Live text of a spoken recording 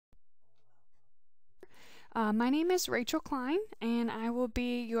My name is Rachel Klein, and I will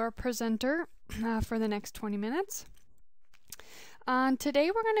be your presenter for the next 20 minutes.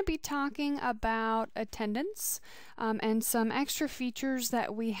 Today we're going to be talking about attendance and some extra features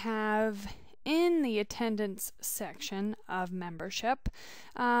that we have in the attendance section of membership.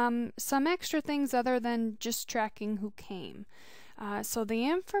 Some extra things other than just tracking who came. So the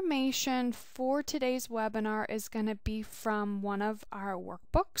information for today's webinar is going to be from one of our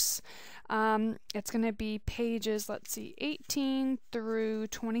workbooks. It's going to be pages, 18 through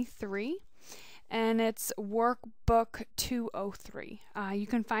 23. And it's workbook 203. You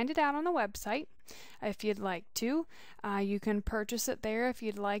can find it out on the website if you'd like to. You can purchase it there if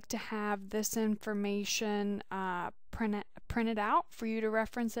you'd like to have this information printed out for you to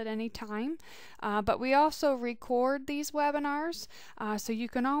reference at any time. But we also record these webinars, so you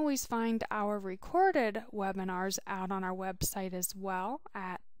can always find our recorded webinars out on our website as well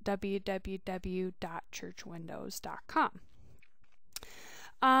at www.churchwindows.com.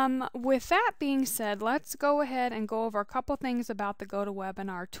 With that being said, let's go ahead and go over a couple things about the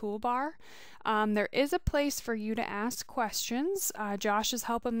GoToWebinar toolbar. There is a place for you to ask questions. Josh is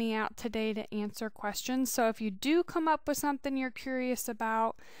helping me out today to answer questions, so if you do come up with something you're curious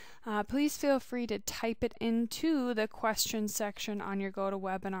about, please feel free to type it into the question section on your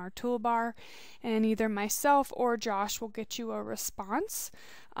GoToWebinar toolbar, and either myself or Josh will get you a response.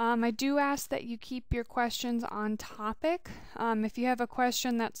 I do ask that you keep your questions on topic. If you have a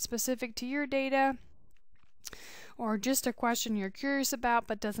question that's specific to your data, or just a question you're curious about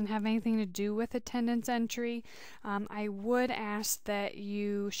but doesn't have anything to do with attendance entry, I would ask that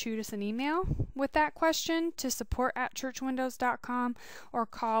you shoot us an email with that question to support@churchwindows.com or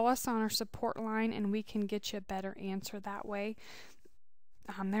call us on our support line and we can get you a better answer that way.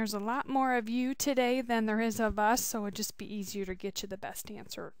 There's a lot more of you today than there is of us, so it would just be easier to get you the best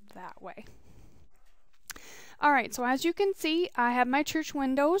answer that way. Alright, so as you can see, I have my Church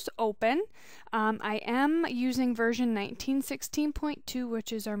Windows open. I am using version 19.16.2,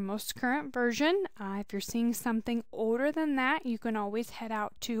 which is our most current version. If you're seeing something older than that, you can always head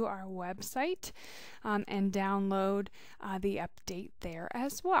out to our website and download the update there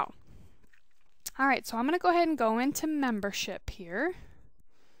as well. Alright, so I'm going to go ahead and go into membership here.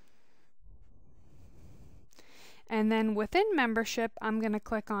 And then within membership, I'm going to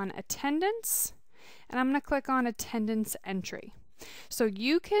click on attendance, and I'm going to click on attendance entry. So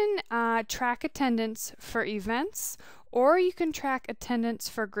you can track attendance for events, or you can track attendance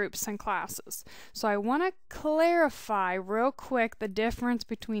for groups and classes. So I want to clarify real quick the difference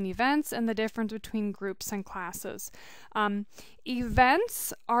between events and the difference between groups and classes.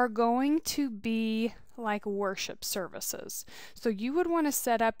 Events are going to be like worship services. So you would want to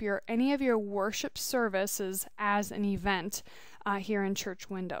set up any of your worship services as an event here in Church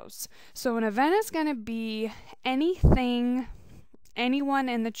Windows. So an event is going to be anything anyone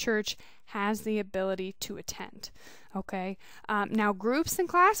in the church has the ability to attend. Okay, now groups and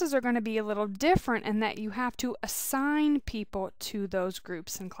classes are going to be a little different in that you have to assign people to those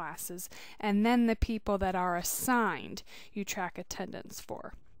groups and classes, and then the people that are assigned you track attendance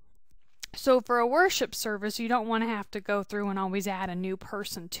for. So for a worship service, you don't want to have to go through and always add a new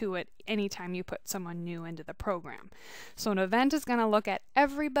person to it anytime you put someone new into the program. So an event is going to look at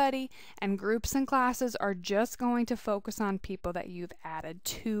everybody, and groups and classes are just going to focus on people that you've added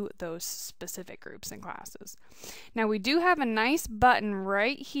to those specific groups and classes. Now we do have a nice button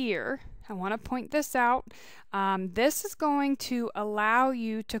right here. I want to point this out. This is going to allow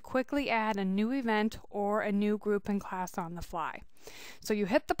you to quickly add a new event or a new group and class on the fly. So you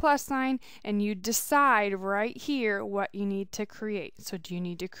hit the plus sign and you decide right here what you need to create. So do you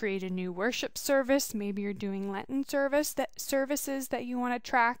need to create a new worship service? Maybe you're doing Lenten services that you want to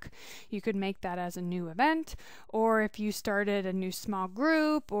track. You could make that as a new event. Or if you started a new small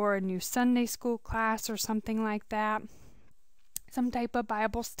group or a new Sunday school class or something like that, some type of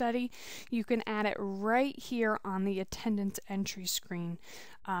Bible study, you can add it right here on the attendance entry screen,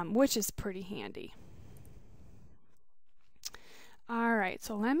 which is pretty handy. Alright,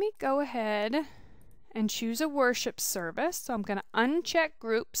 so let me go ahead and choose a worship service. So I'm going to uncheck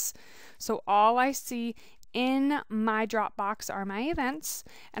groups. So all I see in my Dropbox are my events,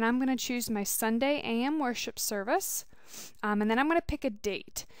 and I'm going to choose my Sunday AM worship service. And then I'm going to pick a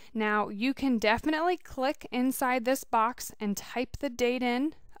date. Now you can definitely click inside this box and type the date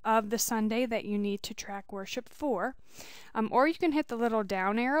in of the Sunday that you need to track worship for. Or you can hit the little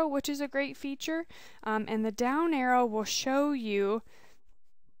down arrow, which is a great feature. And the down arrow will show you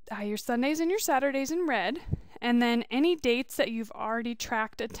your Sundays and your Saturdays in red. And then any dates that you've already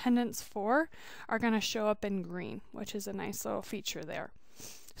tracked attendance for are going to show up in green, which is a nice little feature there.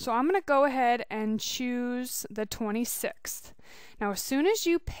 So I'm going to go ahead and choose the 26th. Now, as soon as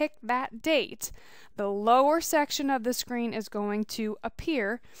you pick that date, the lower section of the screen is going to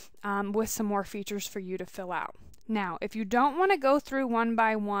appear with some more features for you to fill out. Now, if you don't want to go through one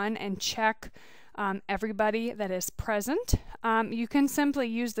by one and check everybody that is present, you can simply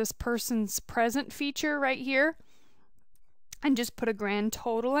use this person's present feature right here and just put a grand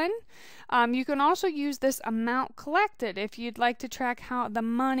total in. You can also use this amount collected if you'd like to track how the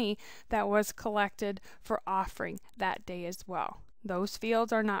money that was collected for offering that day as well. Those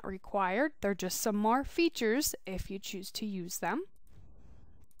fields are not required. They're just some more features if you choose to use them.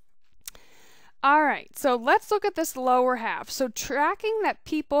 All right, so let's look at this lower half. So tracking that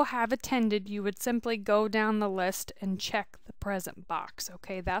people have attended, you would simply go down the list and check the present box.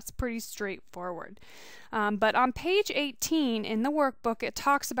 Okay, that's pretty straightforward. But on page 18 in the workbook, it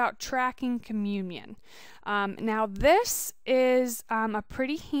talks about tracking communion. Now this is a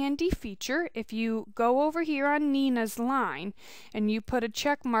pretty handy feature. If you go over here on Nina's line and you put a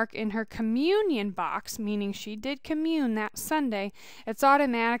check mark in her communion box, meaning she did commune that Sunday, it's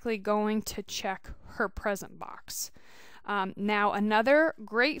automatically going to check her present box. Now another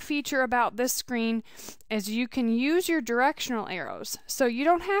great feature about this screen is you can use your directional arrows. So you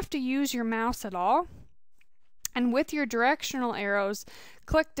don't have to use your mouse at all. And with your directional arrows,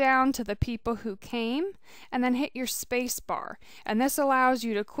 click down to the people who came and then hit your space bar. And this allows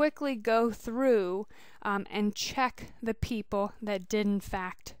you to quickly go through and check the people that did in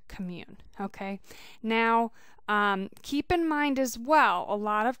fact commune. Okay. Now, keep in mind as well, a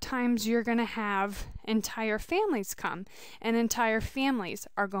lot of times you're going to have entire families come, and entire families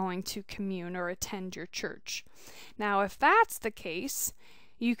are going to commune or attend your church. Now, if that's the case,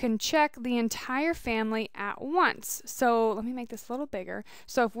 you can check the entire family at once. So let me make this a little bigger.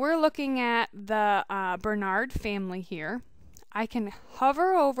 So if we're looking at the Bernard family here, I can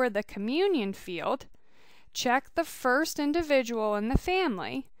hover over the communion field, check the first individual in the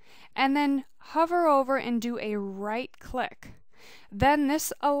family, and then hover over and do a right click. Then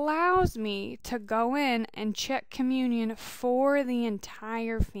this allows me to go in and check communion for the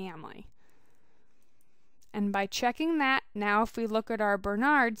entire family. And by checking that, now if we look at our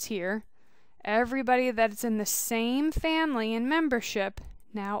Bernards here, everybody that's in the same family and membership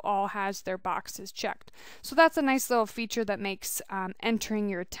now all has their boxes checked. So that's a nice little feature that makes entering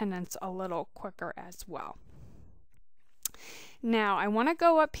your attendance a little quicker as well. Now I want to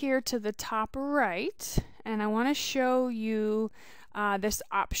go up here to the top right and I want to show you this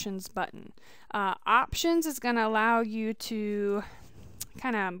options button. Options is going to allow you to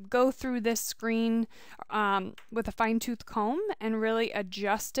kind of go through this screen with a fine-tooth comb and really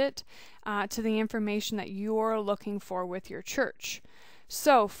adjust it to the information that you're looking for with your church.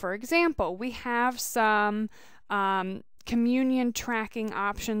 So, for example, we have some communion tracking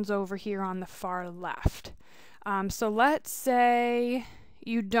options over here on the far left. So let's say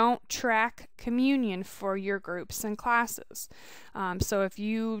you don't track communion for your groups and classes. So if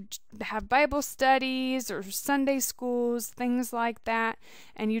you have Bible studies or Sunday schools, things like that,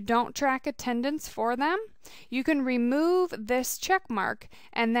 and you don't track attendance for them, you can remove this check mark,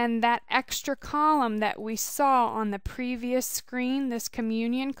 and then that extra column that we saw on the previous screen, this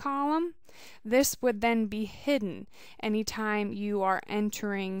communion column, this would then be hidden anytime you are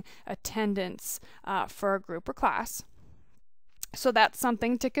entering attendance for a group or class. So that's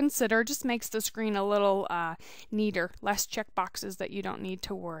something to consider. Just makes the screen a little neater, less check boxes that you don't need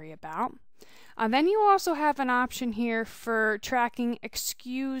to worry about. Then you also have an option here for tracking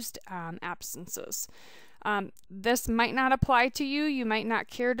excused absences. This might not apply to you. You might not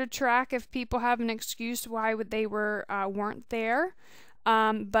care to track if people have an excuse why they weren't there.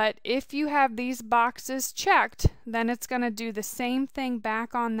 But if you have these boxes checked, then it's going to do the same thing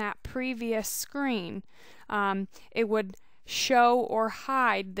back on that previous screen. It would show or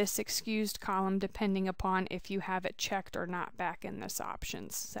hide this excused column depending upon if you have it checked or not back in this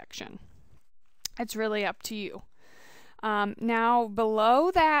options section. It's really up to you. Now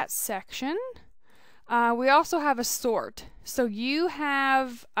below that section, we also have a sort. So you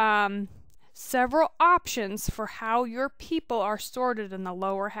have several options for how your people are sorted in the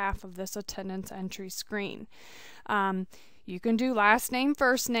lower half of this attendance entry screen. You can do last name,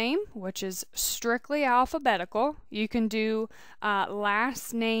 first name, which is strictly alphabetical. You can do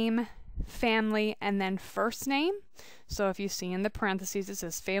last name, family, and then first name. So if you see in the parentheses it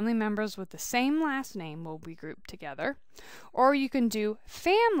says family members with the same last name will be grouped together. Or you can do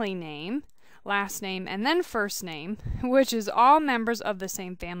family name, last name, and then first name, which is all members of the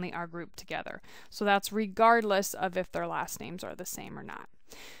same family are grouped together. So that's regardless of if their last names are the same or not.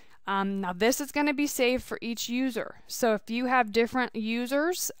 Now this is going to be saved for each user. So if you have different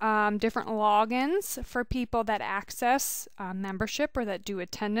users, different logins for people that access membership or that do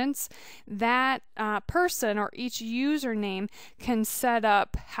attendance, that person or each username can set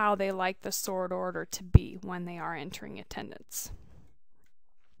up how they like the sort order to be when they are entering attendance.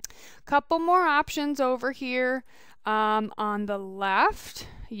 Couple more options over here. On the left,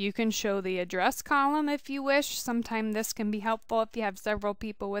 you can show the address column if you wish. Sometimes this can be helpful if you have several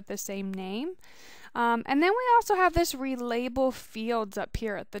people with the same name. And then we also have this relabel fields up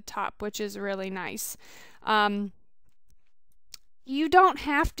here at the top, which is really nice. You don't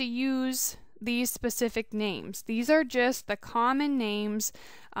have to use these specific names. These are just the common names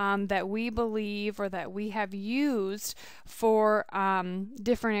that we believe or that we have used for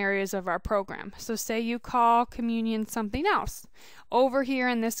different areas of our program. So say you call communion something else. Over here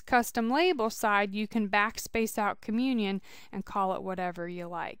in this custom label side, you can backspace out communion and call it whatever you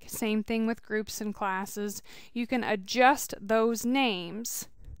like. Same thing with groups and classes. You can adjust those names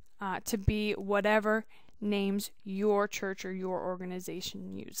to be whatever names your church or your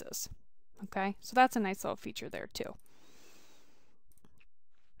organization uses. Okay, so that's a nice little feature there too.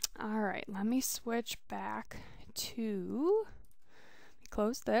 All right, let me switch back to,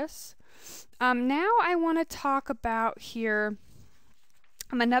 close this. Now I want to talk about here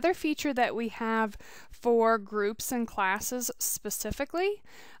another feature that we have for groups and classes specifically.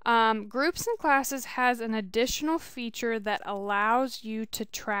 Groups and classes has an additional feature that allows you to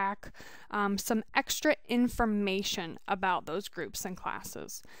track some extra information about those groups and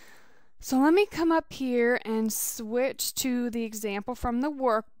classes. So let me come up here and switch to the example from the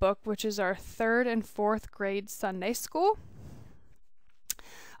workbook, which is our 3rd and 4th grade Sunday school.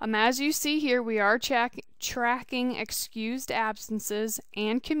 As you see here, we are tracking excused absences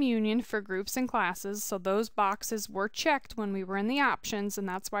and communion for groups and classes. So those boxes were checked when we were in the options, and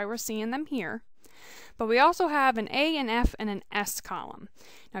that's why we're seeing them here. But we also have an A, an F, and an S column.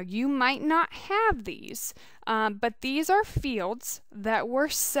 Now you might not have these, but these are fields that were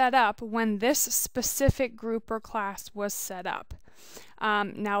set up when this specific group or class was set up.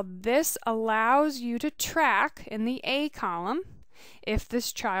 Now this allows you to track in the A column if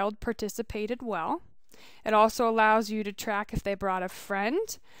this child participated well. It also allows you to track if they brought a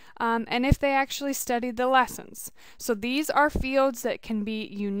friend and if they actually studied the lessons. So these are fields that can be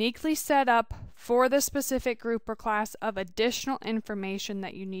uniquely set up for the specific group or class of additional information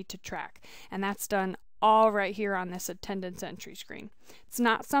that you need to track. And that's done all right here on this attendance entry screen. It's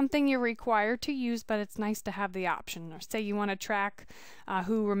not something you're required to use, but it's nice to have the option. Or say you want to track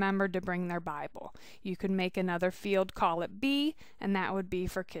who remembered to bring their Bible. You could make another field, call it B, and that would be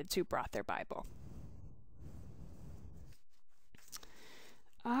for kids who brought their Bible.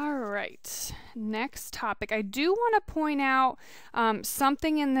 All right, next topic. I do want to point out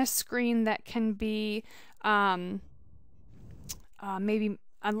something in this screen that can be maybe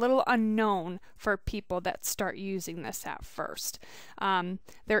a little unknown for people that start using this at first.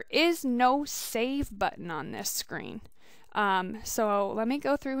 There is no save button on this screen. So let me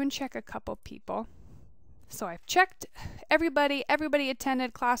go through and check a couple people. So I've checked everybody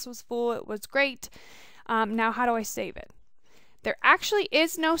attended, class was full, it was great. Now how do I save it? There actually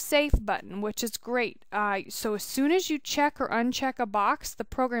is no save button, which is great. So as soon as you check or uncheck a box, the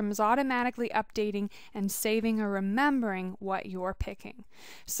program is automatically updating and saving or remembering what you're picking.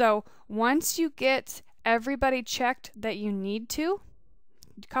 So once you get everybody checked that you need to,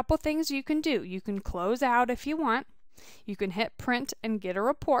 a couple things you can do. You can close out if you want. You can hit print and get a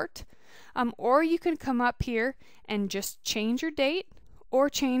report. Or you can come up here and just change your date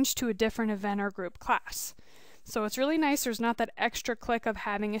or change to a different event or group class. So it's really nice. There's not that extra click of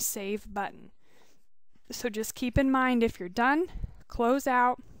having a save button. So just keep in mind if you're done, close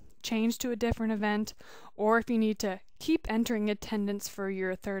out, change to a different event, or if you need to keep entering attendance for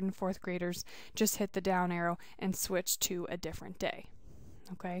your 3rd and 4th graders, just hit the down arrow and switch to a different day.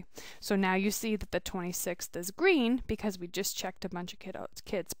 Okay, so now you see that the 26th is green because we just checked a bunch of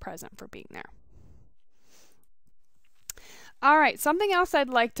kids present for being there. All right, something else I'd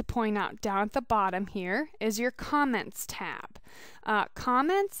like to point out down at the bottom here is your Comments tab.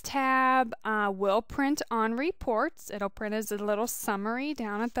 Comments tab will print on reports. It'll print as a little summary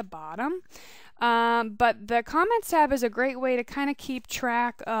down at the bottom. But the Comments tab is a great way to kind of keep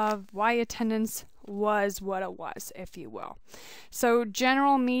track of why attendance was what it was, if you will. So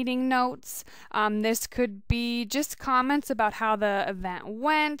general meeting notes, this could be just comments about how the event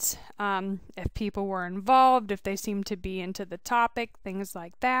went, if people were involved, if they seemed to be into the topic, things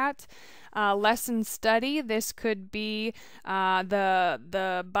like that. Lesson study, this could be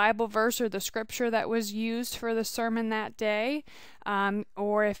the Bible verse or the scripture that was used for the sermon that day.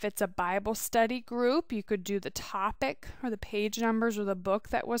 Or if it's a Bible study group, you could do the topic or the page numbers or the book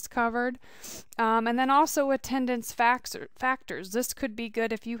that was covered. And then also attendance factors. This could be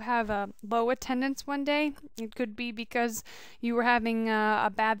good if you have a low attendance one day. It could be because you were having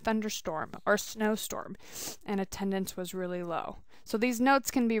a bad thunderstorm or snowstorm and attendance was really low. So these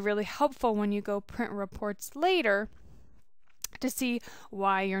notes can be really helpful when you go print reports later to see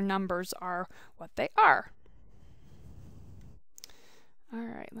why your numbers are what they are. All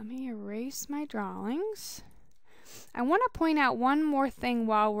right, let me erase my drawings. I want to point out one more thing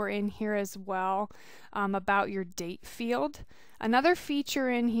while we're in here as well about your date field. Another feature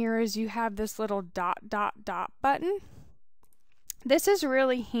in here is you have this little dot, dot, dot button. This is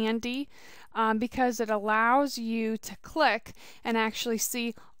really handy because it allows you to click and actually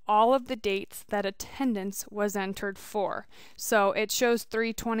see all of the dates that attendance was entered for. So it shows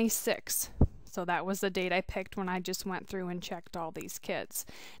 3/26. So that was the date I picked when I just went through and checked all these kids.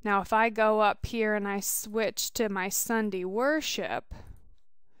 Now if I go up here and I switch to my Sunday worship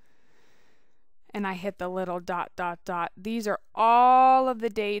and I hit the little dot, dot, dot, these are all of the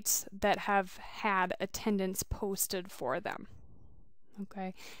dates that have had attendance posted for them.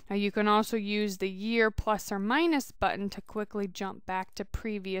 Okay, now you can also use the year plus or minus button to quickly jump back to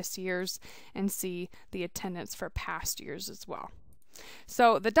previous years and see the attendance for past years as well.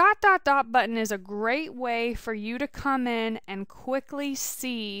 So the dot, dot, dot button is a great way for you to come in and quickly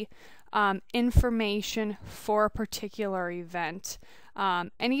see information for a particular event.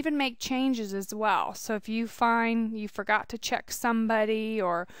 And even make changes as well. So if you find you forgot to check somebody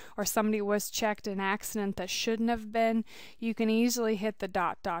or somebody was checked an accident that shouldn't have been, you can easily hit the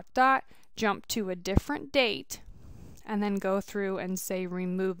dot, dot, dot, jump to a different date, and then go through and say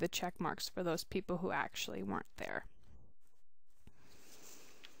remove the check marks for those people who actually weren't there.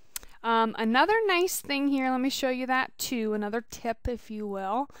 Another nice thing here, let me show you that too, another tip if you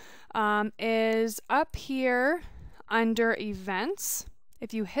will, is up here under events.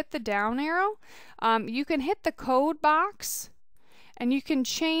 If you hit the down arrow, you can hit the code box and you can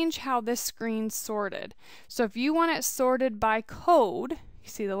change how this screen's sorted. So if you want it sorted by code, you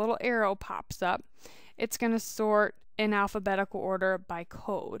see the little arrow pops up, it's going to sort in alphabetical order by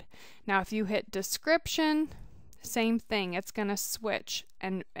code. Now if you hit description, same thing, it's going to switch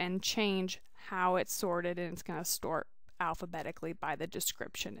and change how it's sorted, and it's going to sort alphabetically by the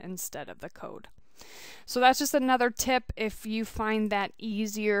description instead of the code. So that's just another tip if you find that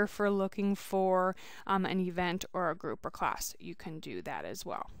easier for looking for an event or a group or class. You can do that as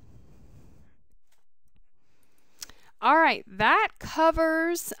well. All right, that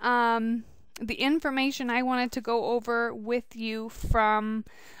covers the information I wanted to go over with you from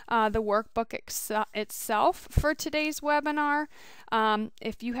the workbook itself for today's webinar.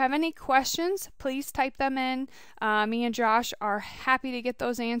 If you have any questions, please type them in. Me and Josh are happy to get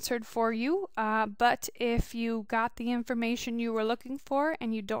those answered for you. But if you got the information you were looking for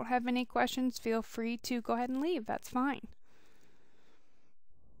and you don't have any questions, feel free to go ahead and leave. That's fine.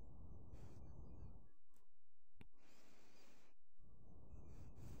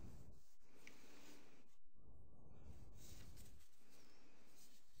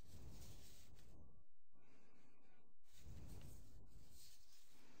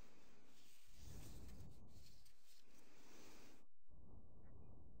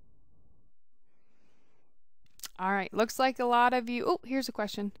 All right, looks like a lot of you, oh, here's a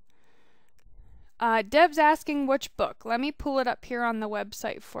question. Deb's asking which book. Let me pull it up here on the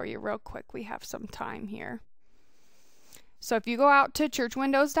website for you real quick. We have some time here. So if you go out to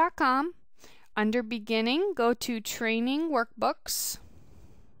churchwindows.com, under beginning, go to training workbooks.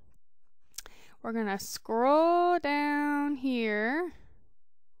 We're going to scroll down here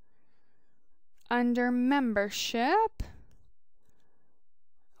under membership.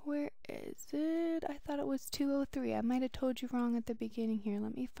 Where is it? I thought it was 203. I might have told you wrong at the beginning here.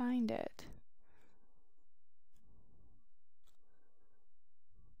 Let me find it.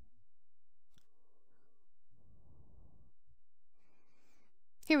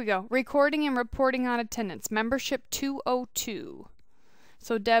 Here we go. Recording and reporting on attendance. Membership 202.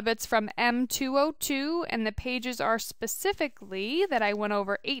 So debits from M202, and the pages are specifically that I went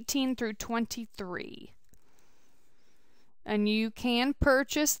over 18 through 23. And you can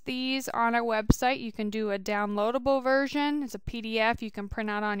purchase these on our website. You can do a downloadable version. It's a PDF you can print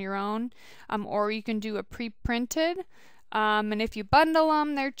out on your own, or you can do a pre-printed. And if you bundle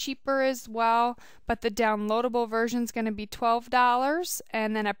them, they're cheaper as well. But the downloadable version is going to be $12,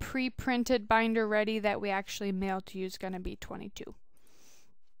 and then a pre-printed binder ready that we actually mail to you is going to be $22.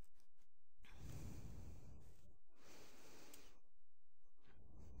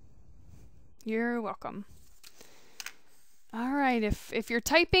 You're welcome. All right, if you're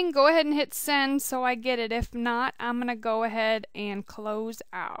typing, go ahead and hit send so I get it. If not, I'm going to go ahead and close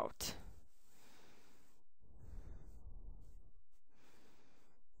out.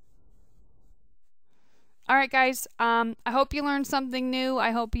 All right, guys, I hope you learned something new.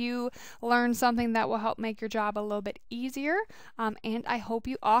 I hope you learned something that will help make your job a little bit easier. And I hope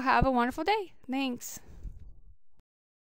you all have a wonderful day. Thanks.